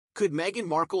Could Meghan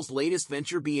Markle's latest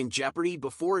venture be in jeopardy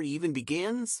before it even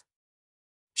begins?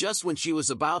 Just when she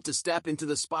was about to step into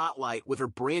the spotlight with her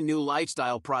brand-new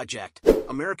lifestyle project,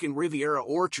 American Riviera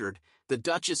Orchard, the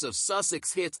Duchess of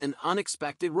Sussex hits an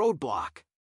unexpected roadblock.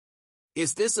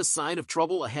 Is this a sign of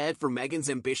trouble ahead for Meghan's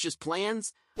ambitious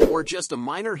plans, or just a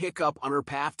minor hiccup on her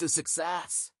path to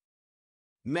success?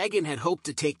 Meghan had hoped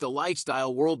to take the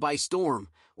lifestyle world by storm,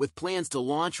 with plans to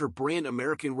launch her brand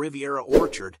American Riviera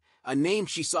Orchard, a name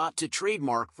she sought to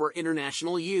trademark for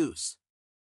international use.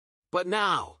 But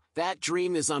now, that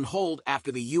dream is on hold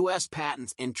after the U.S.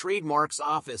 Patents and Trademarks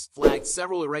Office flagged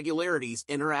several irregularities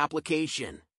in her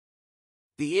application.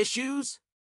 The issues?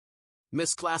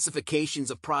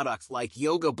 Misclassifications of products like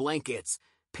yoga blankets,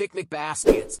 picnic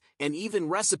baskets, and even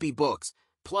recipe books,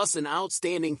 plus an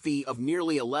outstanding fee of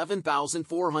nearly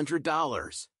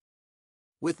 $11,400.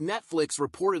 With Netflix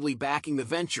reportedly backing the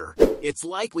venture, it's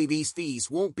likely these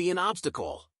fees won't be an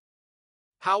obstacle.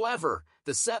 However,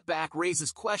 the setback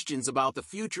raises questions about the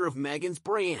future of Meghan's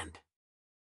brand.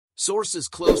 Sources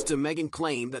close to Meghan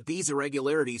claim that these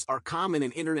irregularities are common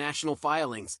in international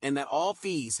filings and that all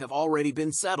fees have already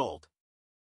been settled.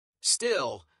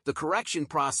 Still, the correction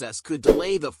process could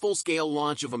delay the full-scale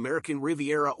launch of American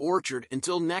Riviera Orchard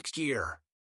until next year.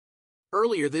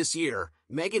 Earlier this year,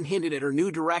 Meghan hinted at her new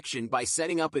direction by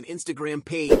setting up an Instagram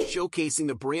page showcasing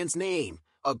the brand's name,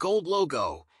 a gold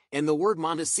logo, and the word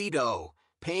Montecito,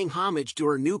 paying homage to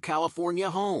her new California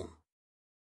home.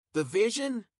 The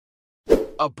vision?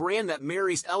 A brand that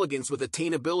marries elegance with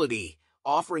attainability,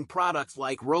 offering products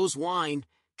like rose wine,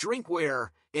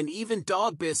 drinkware, and even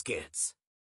dog biscuits.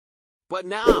 But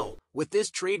now, with this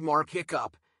trademark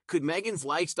hiccup, could Meghan's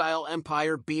lifestyle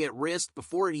empire be at risk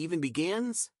before it even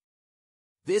begins?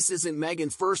 This isn't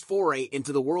Meghan's first foray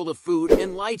into the world of food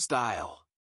and lifestyle.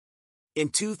 In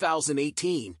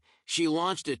 2018, she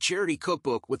launched a charity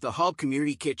cookbook with the Hub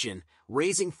Community Kitchen,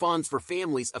 raising funds for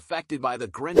families affected by the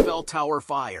Grenfell Tower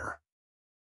fire.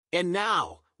 And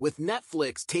now, with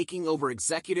Netflix taking over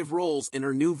executive roles in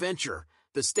her new venture,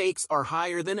 the stakes are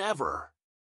higher than ever.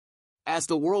 As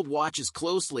the world watches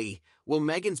closely, will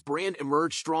Meghan's brand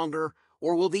emerge stronger,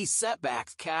 or will these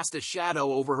setbacks cast a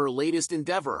shadow over her latest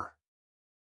endeavor?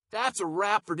 That's a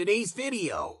wrap for today's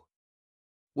video.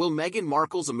 Will Meghan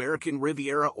Markle's American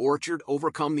Riviera Orchard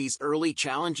overcome these early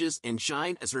challenges and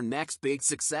shine as her next big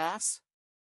success?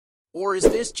 Or is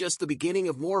this just the beginning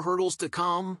of more hurdles to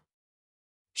come?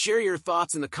 Share your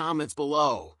thoughts in the comments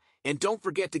below, and don't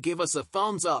forget to give us a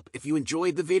thumbs up if you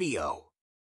enjoyed the video.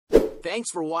 Thanks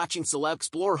for watching Celeb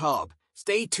Explore Hub.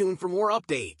 Stay tuned for more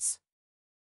updates.